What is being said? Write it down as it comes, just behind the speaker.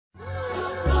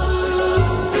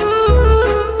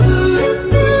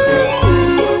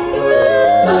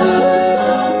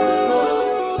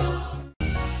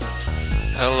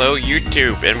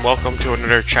YouTube, and welcome to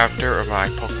another chapter of my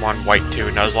Pokemon White 2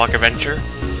 Nuzlocke adventure.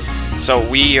 So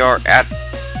we are at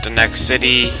the next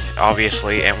city,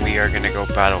 obviously, and we are gonna go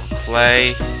battle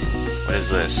Clay. What is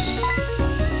this?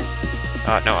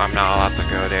 No, I'm not allowed to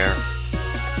go there.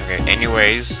 Okay,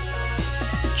 anyways,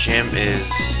 gym is...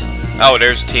 Oh,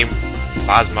 there's Team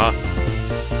Plasma.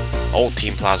 Old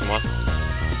Team Plasma.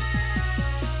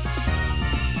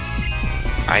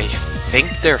 I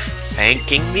think they're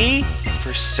thanking me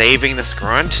for saving this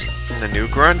grunt from the new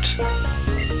grunt.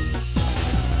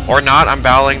 Or not, I'm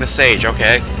battling the Sage,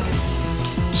 okay.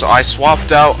 So I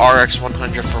swapped out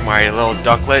RX-100 for my little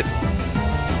ducklet.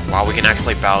 Wow, we can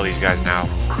actually battle these guys now.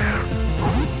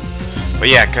 But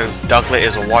yeah, because ducklet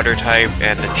is a water type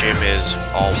and the gym is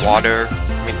all water.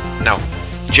 I mean, no.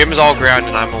 Gym is all ground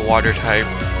and I'm a water type.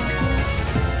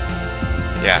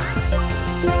 Yeah.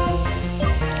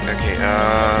 Okay,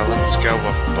 let's go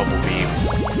with Bubble Beam.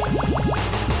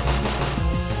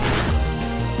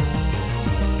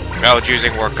 Oh, it's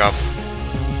using workup.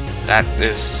 That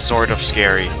is sort of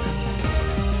scary.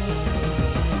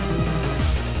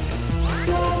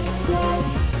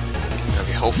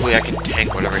 Okay, hopefully I can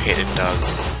tank whatever hit it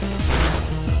does.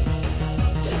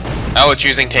 Oh, it's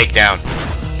using takedown.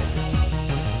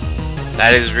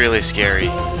 That is really scary.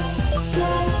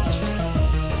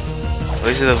 At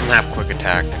least it doesn't have quick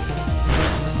attack.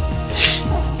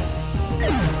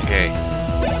 Okay.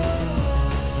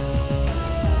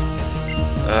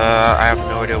 I have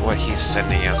no idea what he's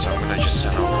sending out, so I'm gonna just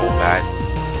send out Golbat.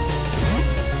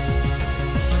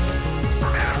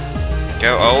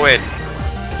 Go, Owen!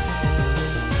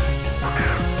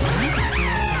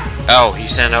 Oh, he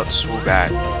sent out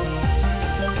Swoobat.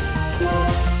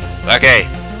 Okay,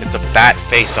 it's a bat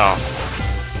face-off.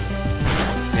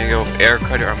 I'm gonna go with Air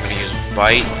Cutter, I'm gonna use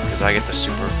Bite, because I get the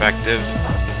super effective.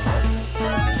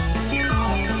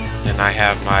 And I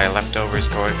have my leftovers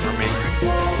going for me.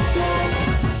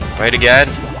 Bite again.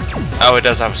 Oh, it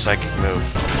does have a psychic move.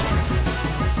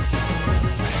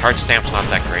 Heart Stamp's not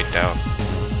that great, though.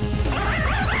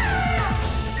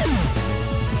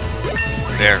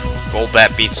 There.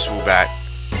 Golbat beats Swoobat.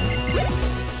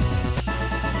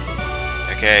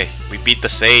 Okay, we beat the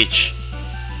Sage.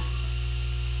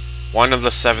 One of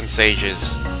the 7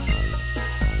 Sages.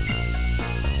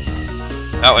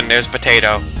 Oh, and there's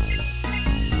Potato.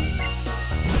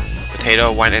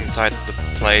 Potato went inside the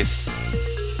place.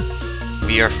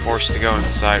 We are forced to go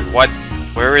inside. What?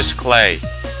 Where is Clay?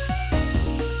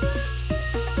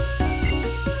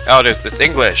 Oh, it's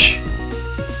English.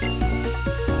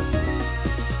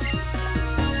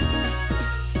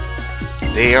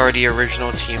 They are the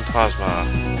original Team Plasma.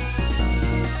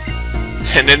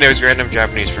 And then there's random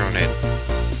Japanese thrown in.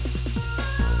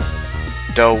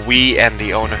 Though we and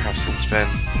the owner have since been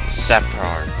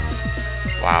separated.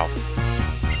 Wow.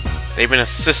 They've been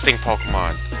assisting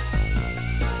Pokemon.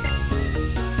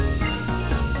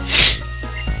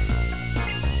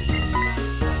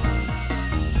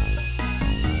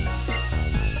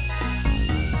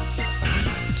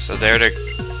 So they're the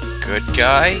good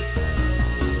guy?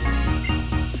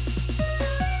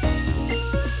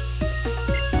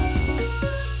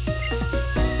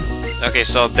 Okay,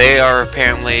 so they are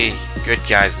apparently good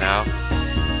guys now.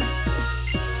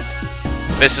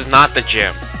 This is not the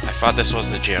gym. I thought this was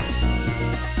the gym.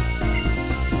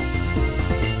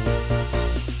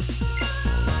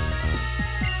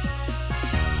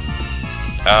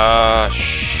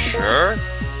 Sure?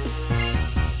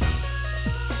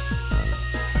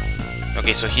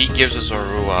 Okay, so he gives us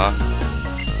Zorua.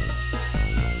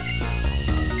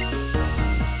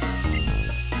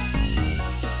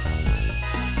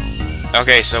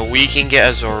 Okay, so we can get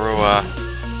a Zorua.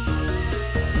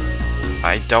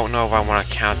 I don't know if I want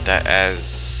to count that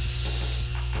as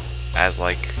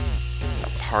like a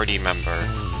party member,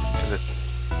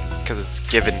 because it's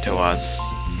given to us.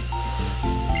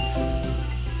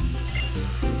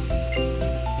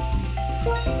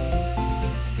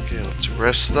 Okay, let's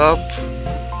rest up.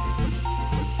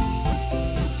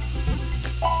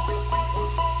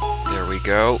 There we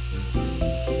go.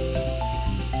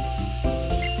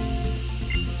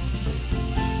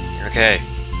 Okay.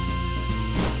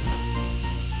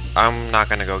 I'm not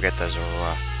gonna go get the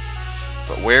Zorua.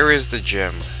 But where is the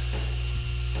gym?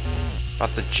 I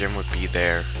thought the gym would be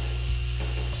there.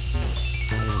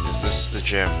 Is this the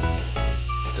gym?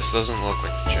 This doesn't look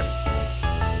like the gym.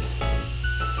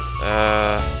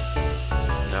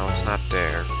 No, it's not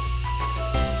there.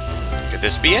 Could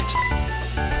this be it?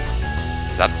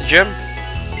 Is that the gym?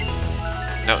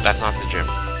 No, that's not the gym.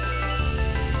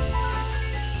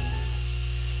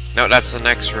 No, that's the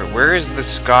next route. Where is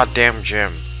this goddamn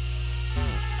gym?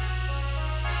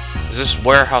 Is this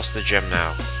warehouse the gym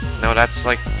now? No, that's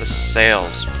like the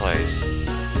sales place.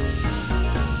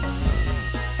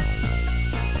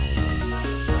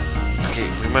 Okay,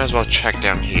 we might as well check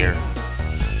down here.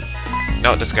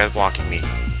 No, this guy's blocking me.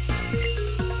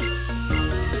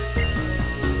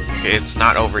 Okay, it's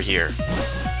not over here.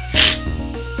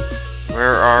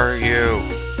 Where are you?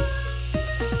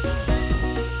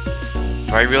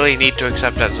 Do I really need to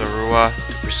accept that Zorua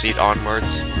to proceed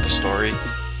onwards with the story?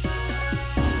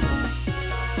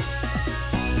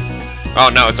 Oh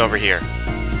no, it's over here.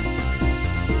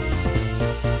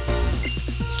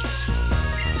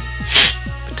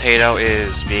 Potato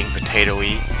is being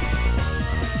potato-y.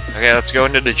 Okay, let's go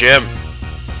into the gym.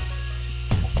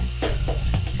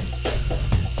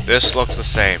 This looks the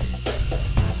same.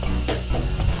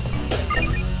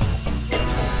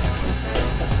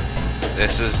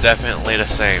 This is definitely the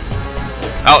same.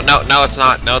 Oh, no, no, it's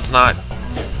not. No, it's not.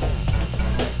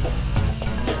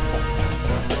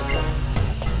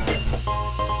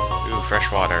 Ooh,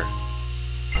 fresh water.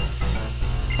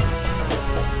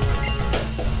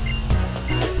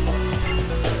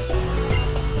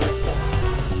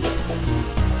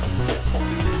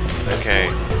 Okay.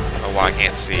 Oh, I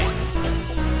can't see.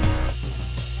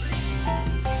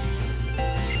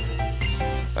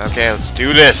 Okay, let's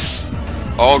do this!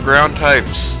 All ground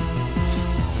types.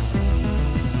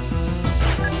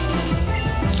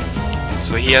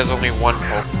 So he has only one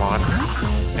Pokemon,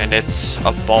 and it's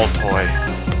a ball toy.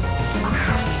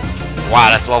 Wow,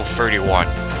 that's level 31.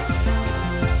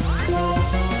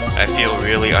 I feel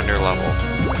really underleveled.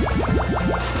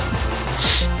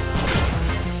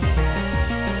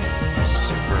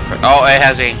 Oh, it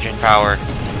has ancient power.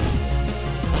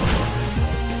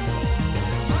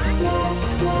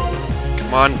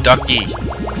 Come on, Ducky.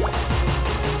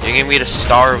 You're gonna be the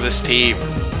star of this team.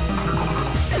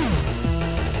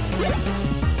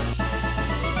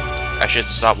 I should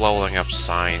stop leveling up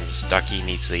signs. Ducky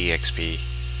needs the EXP.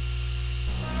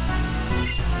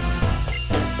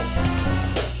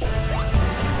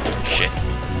 Shit.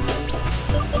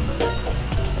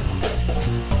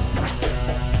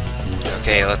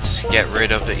 Okay, let's get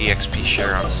rid of the EXP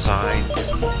share on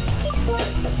signs.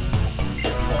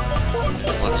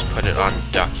 Let's put it on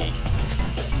Ducky.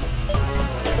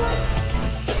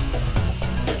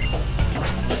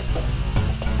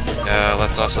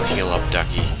 Let's also heal up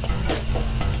Ducky.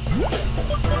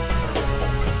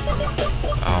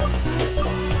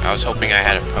 I was hoping I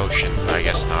had a potion, but I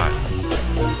guess not.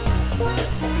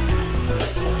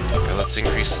 Okay, let's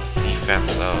increase the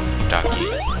defense of Ducky.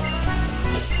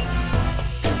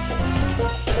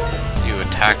 You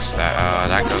attacks that.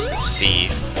 That goes to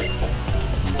Thief.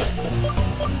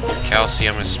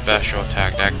 Calcium is special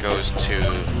attack. That goes to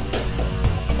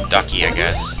Ducky, I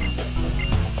guess.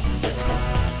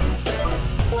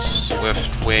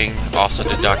 Swift Wing, also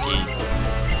to Ducky.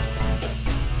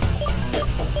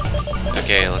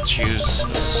 Okay, let's use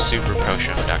a Super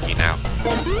Potion on Ducky now.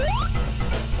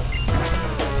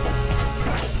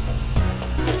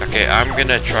 Okay, I'm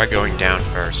gonna try going down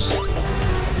first.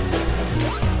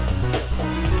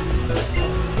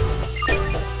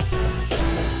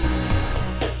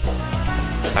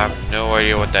 I have no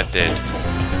idea what that did.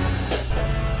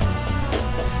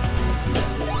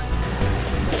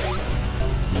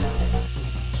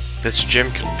 This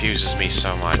gym confuses me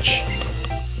so much.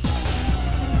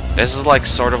 This is like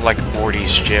sort of like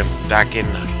Morty's gym back in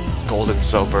Gold and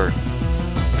Silver.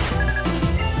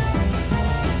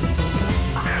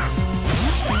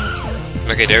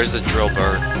 Okay, there's the drill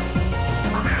bird.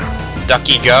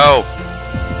 Ducky, go!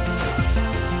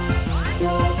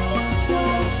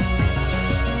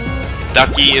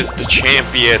 Ducky is the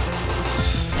champion.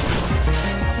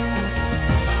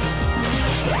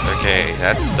 Okay,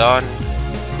 that's done.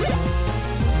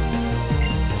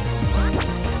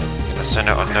 Gonna send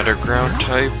out another ground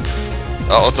type.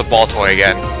 Oh, it's a ball toy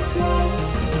again.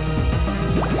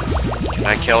 Can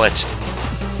I kill it?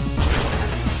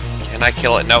 Can I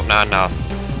kill it? Nope, not enough.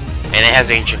 And it has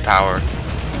ancient power.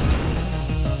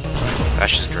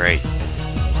 That's just great.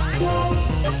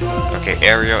 Okay,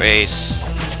 Aerial Ace.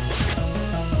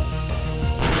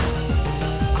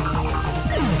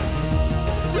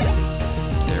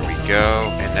 There we go.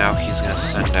 And now he's gonna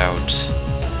send out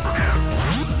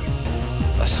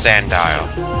a Sandile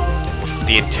with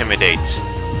the Intimidate.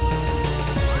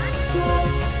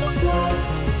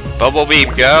 Bubble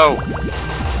Beam, go!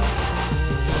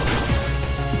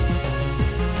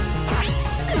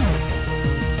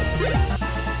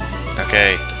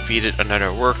 Okay, defeated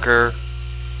another worker.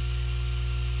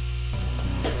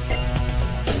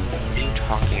 What are you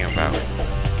talking about?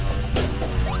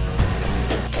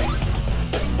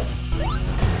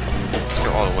 Let's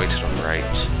go all the way to the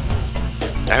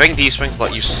I think these things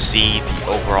let you see the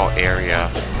overall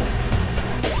area.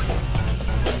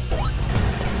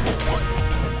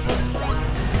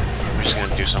 I'm just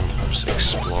gonna do some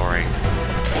exploring.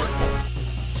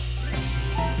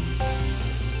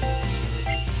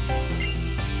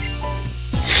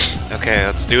 Okay,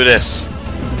 let's do this.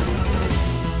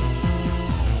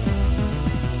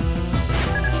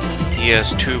 He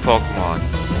has 2 Pokemon.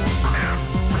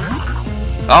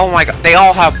 Oh my god, they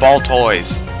all have ball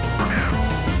toys.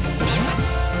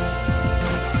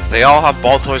 They all have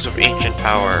ball toys with ancient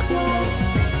power.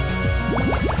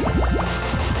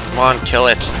 Come on, kill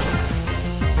it.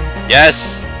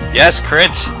 Yes! Yes,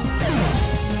 crit!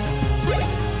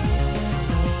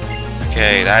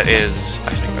 Okay, that is,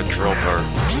 I think, a Drillbur.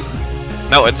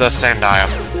 No, it's a Sandile.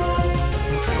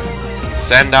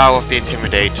 Sandile with the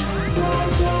Intimidate.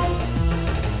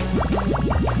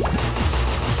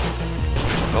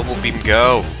 Bubble Beam,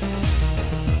 go!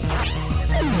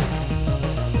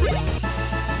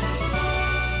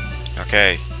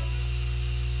 Okay.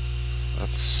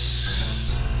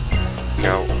 Let's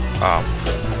go up.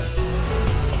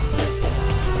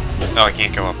 Oh, I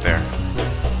can't go up there.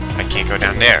 I can't go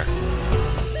down there.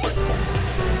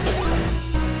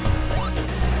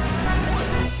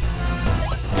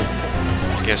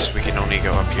 I guess we can only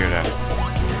go up here then.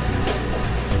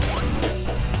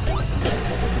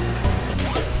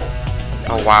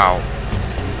 Oh, wow.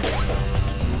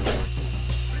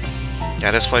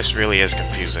 Yeah, this place really is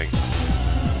confusing.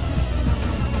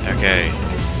 Okay.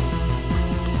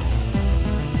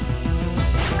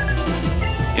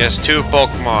 He has 2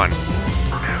 Pokemon.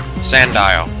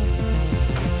 Sandile.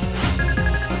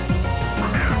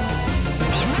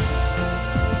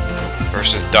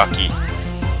 Versus Ducky.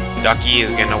 Ducky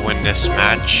is gonna win this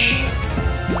match.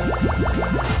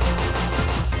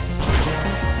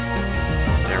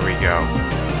 There we go.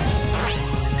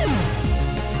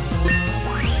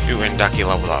 Ooh, and Ducky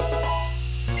leveled up.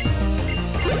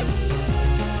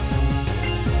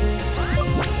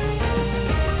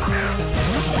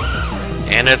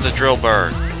 And it's a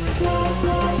Drillbur.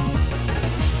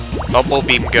 Bubble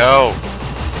Beam, go!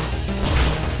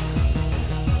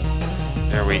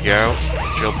 There we go.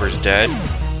 Drillbur's dead.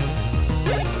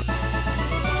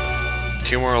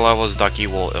 2 more levels, Ducky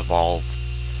will evolve.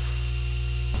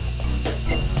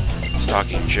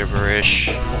 Stalking Gibberish.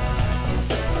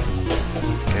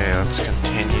 Okay, let's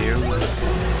continue.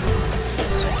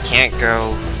 So we can't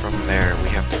go from there, we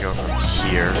have to go from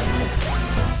here.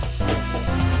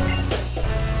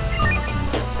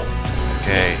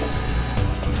 Okay.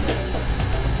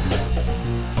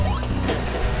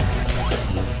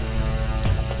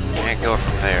 Can't go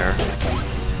from there.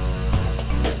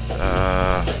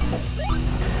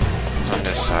 It's on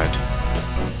this side.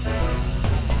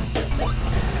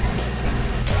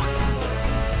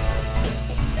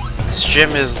 This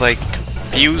gym is like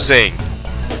confusing.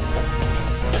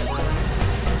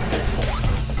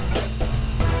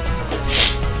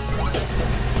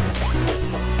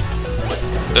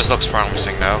 This looks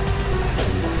promising though.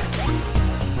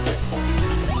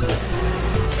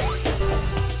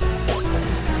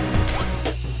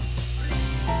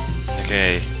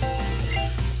 Okay.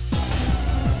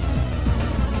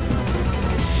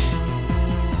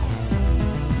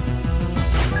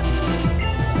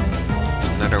 There's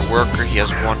another worker, he has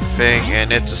 1 thing,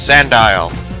 and it's a Sandile.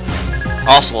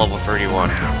 Also level 31.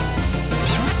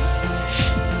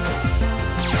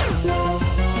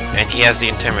 And he has the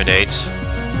Intimidate.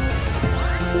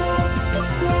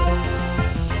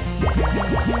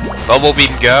 Bubble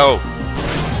Beam, go!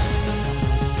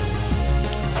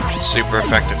 Super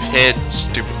effective hit,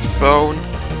 stupid phone.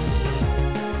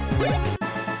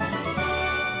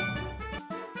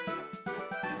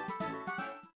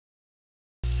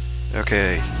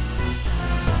 Okay.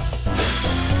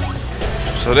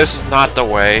 So this is not the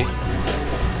way.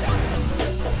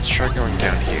 Let's try going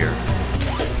down here.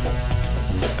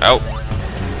 Oh.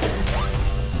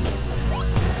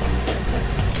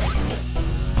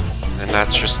 And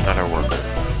that's just another worker.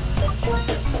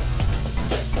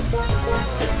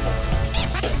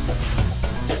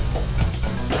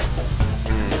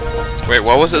 Wait,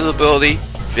 what was his ability?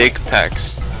 Big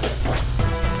Pecs.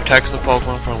 Protects the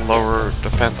Pokemon from lower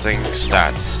defensing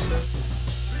stats.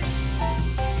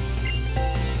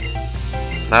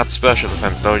 Not special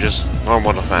defense though, just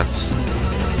normal defense.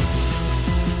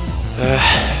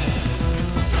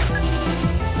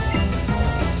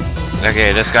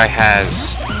 Okay, this guy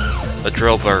has a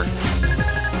Drillbur.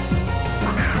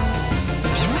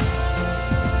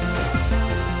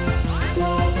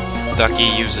 Ducky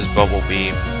uses Bubble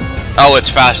Beam. Oh, it's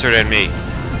faster than me.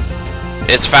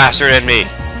 It's faster than me.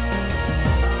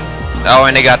 Oh,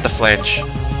 and he got the flinch.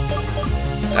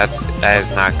 That is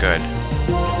not good.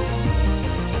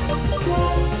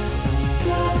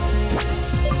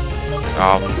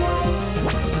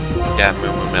 Yeah,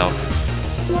 Moo Milk.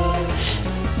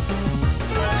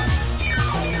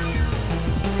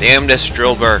 Damn this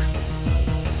Drillbur.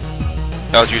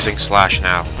 I was using Slash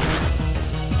now.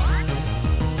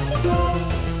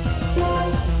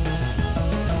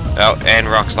 Oh, and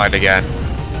Rock Slide again.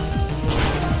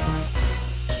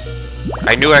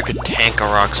 I knew I could tank a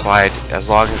Rock Slide as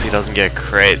long as he doesn't get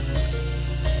crit.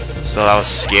 So that was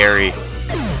scary.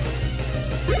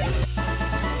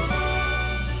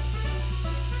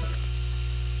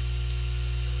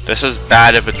 This is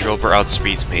bad if a Drillbur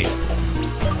outspeeds me.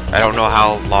 I don't know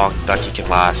how long Ducky can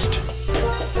last.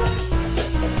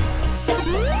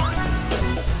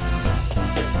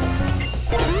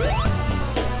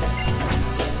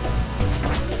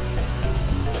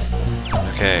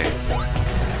 Okay.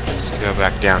 So go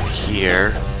back down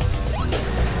here.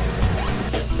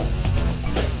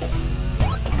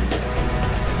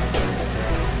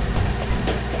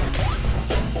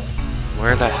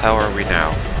 Where the hell are we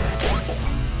now?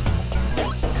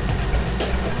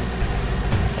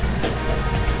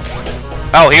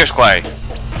 Oh, here's Clay. Do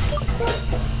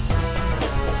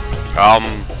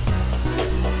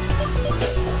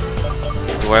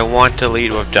I want to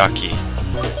lead with Ducky?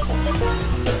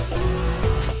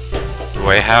 Do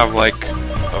I have, like,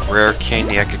 a rare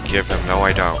candy I could give him? No,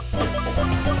 I don't.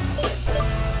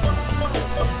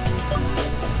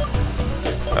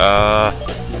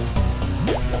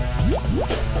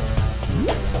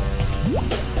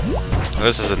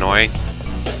 This is annoying.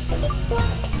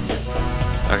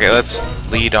 Okay, let's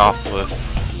lead off with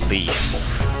Leaf.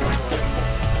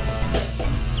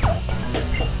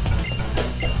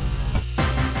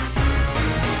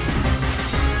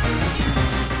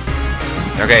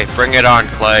 Okay, bring it on,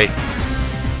 Clay.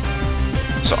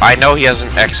 So I know he has an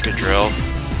Excadrill.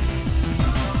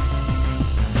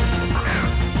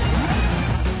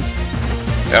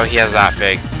 Oh, he has that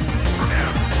thing.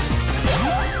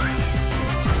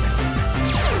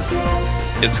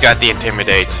 It's got the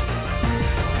Intimidate.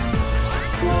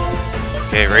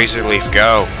 Okay, Razor Leaf,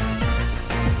 go.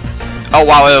 Oh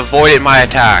wow, it avoided my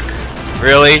attack.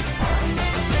 Really?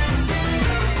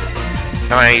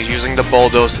 Alright, he's using the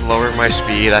Bulldoze to lower my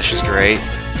speed, that's just great.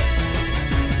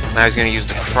 Now he's gonna use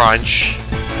the Crunch.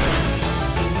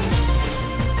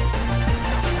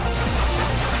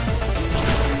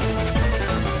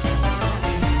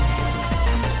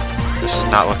 This is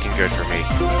not looking good for me.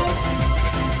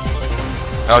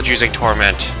 I was using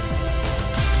Torment.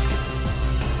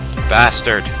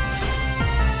 Bastard.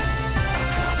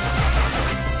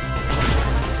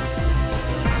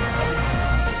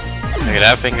 Okay,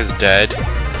 that thing is dead.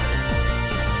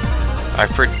 I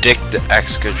predict the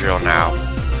Excadrill now.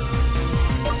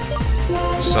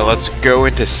 So let's go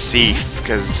into Seath,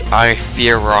 because I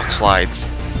fear Rock Slides.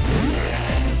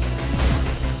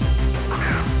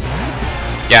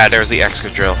 Yeah, there's the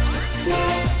Excadrill.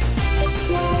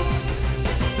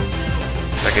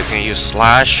 Like it's gonna use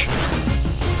Slash.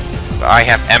 But I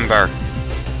have Ember.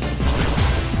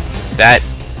 That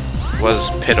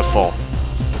was pitiful.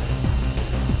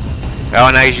 Oh,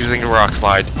 now he's using the Rock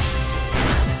Slide.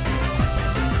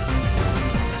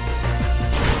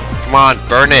 Come on,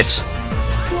 burn it!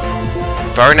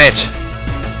 Burn it!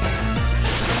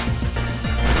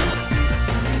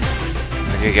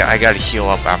 Okay, I gotta heal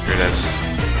up after this.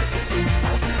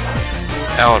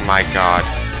 Oh my god.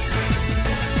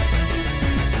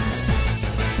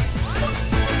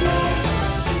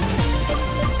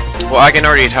 Well, I can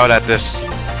already tell that this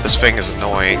thing is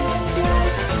annoying.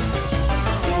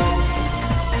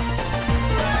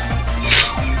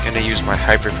 Gonna use my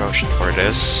Hyper Potion for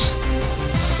this.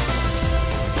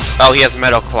 Oh, he has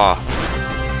Metal Claw.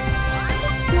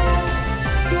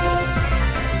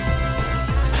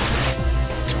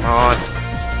 Come on.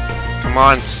 Come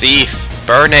on, Seath.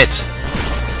 Burn it.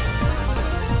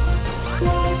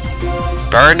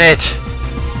 Burn it.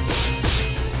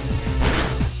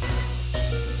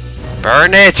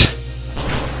 Burn it!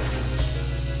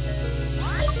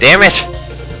 Damn it!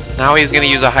 Now he's gonna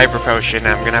use a Hyper Potion, and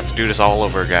I'm gonna have to do this all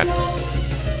over again.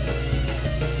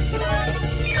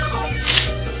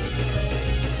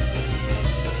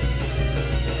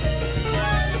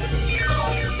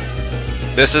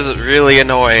 This is really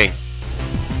annoying.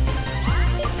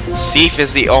 Seath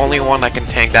is the only one that can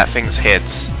tank that thing's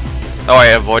hits. Oh, I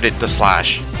avoided the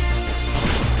Slash.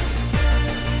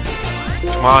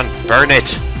 Come on, burn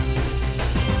it!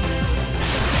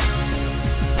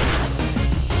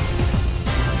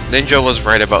 Ninja was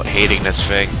right about hating this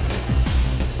thing.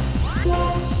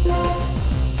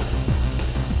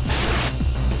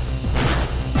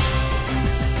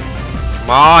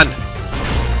 on!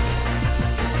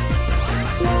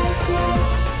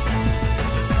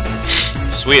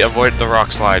 Sweet, avoid the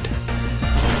rock slide.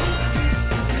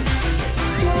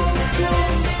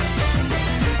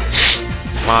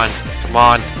 Come on, come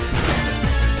on.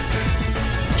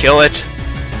 Kill it.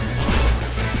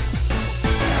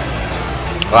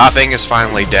 Laughing is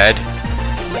finally dead.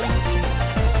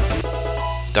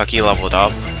 Ducky leveled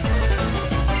up.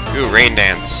 Ooh, rain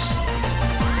dance.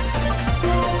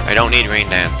 I don't need rain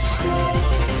dance.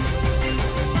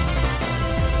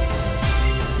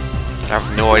 I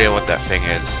have no idea what that thing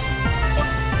is.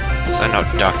 Send out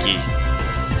Ducky.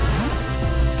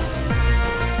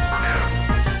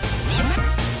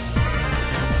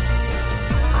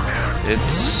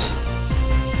 It's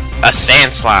a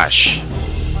sand slash.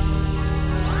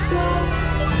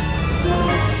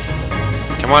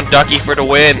 Come on, Ducky, for the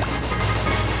win.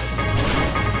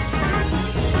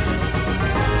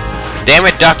 Damn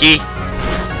it, Ducky.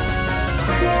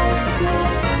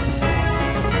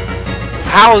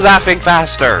 How is that thing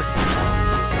faster?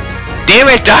 Damn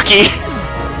it, Ducky!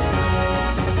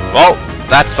 Well,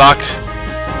 that sucked.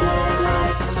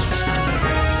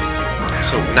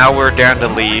 So now we're down to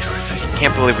Leaf.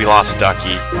 Can't believe we lost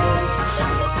Ducky.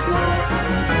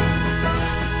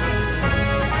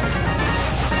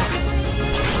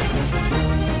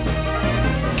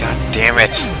 God damn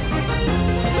it.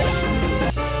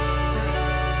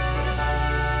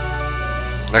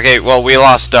 Okay, well, we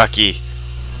lost Ducky.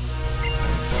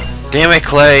 Damn it,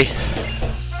 Clay.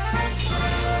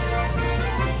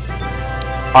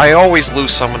 I always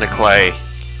lose someone to Clay.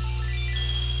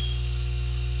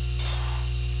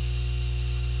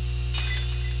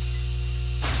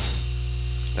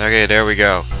 Okay, there we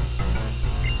go.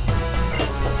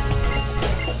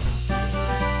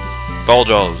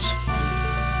 Bulldoze.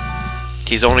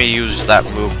 He's only used that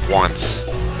move once.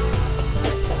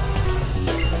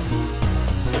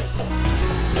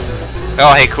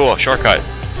 Oh, hey, cool. Shortcut.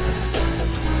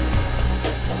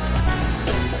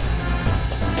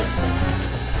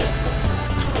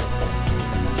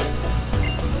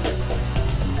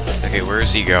 Okay, where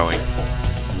is he going?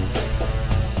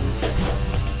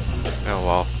 Oh,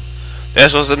 well.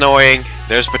 This was annoying.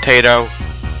 There's Potato.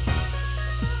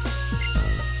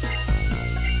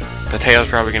 Potato's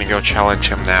probably gonna go challenge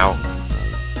him now.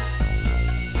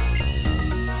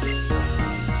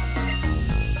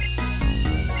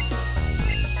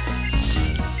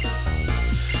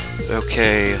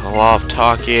 Okay, a lot of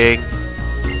talking.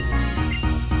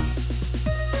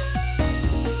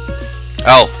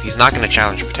 Oh, he's not gonna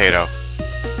challenge Potato.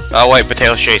 Oh wait,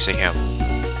 Potato's chasing him.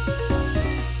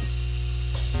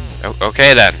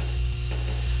 Okay then.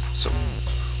 So,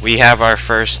 we have our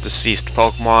first deceased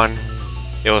Pokemon.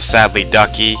 It was sadly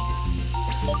Ducky.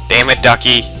 Damn it,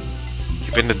 Ducky!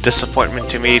 You've been a disappointment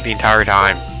to me the entire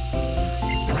time.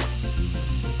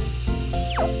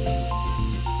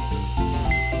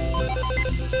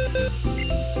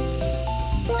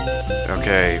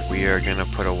 Okay, we are gonna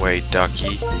put away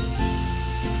Ducky.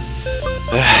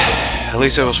 At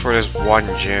least it was for this one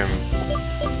gym.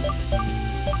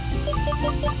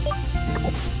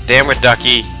 Damn it,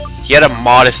 Ducky. He had a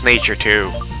modest nature, too.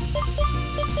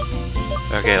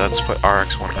 Okay, let's put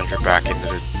RX-100 back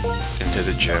into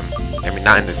the gym. I mean,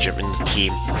 not in the gym, in the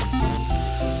team.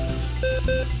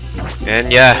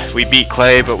 And yeah, we beat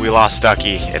Clay, but we lost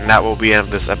Ducky. And that will be the end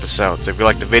of this episode. So if you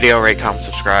liked the video, rate, comment,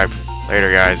 subscribe.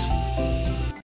 Later, guys.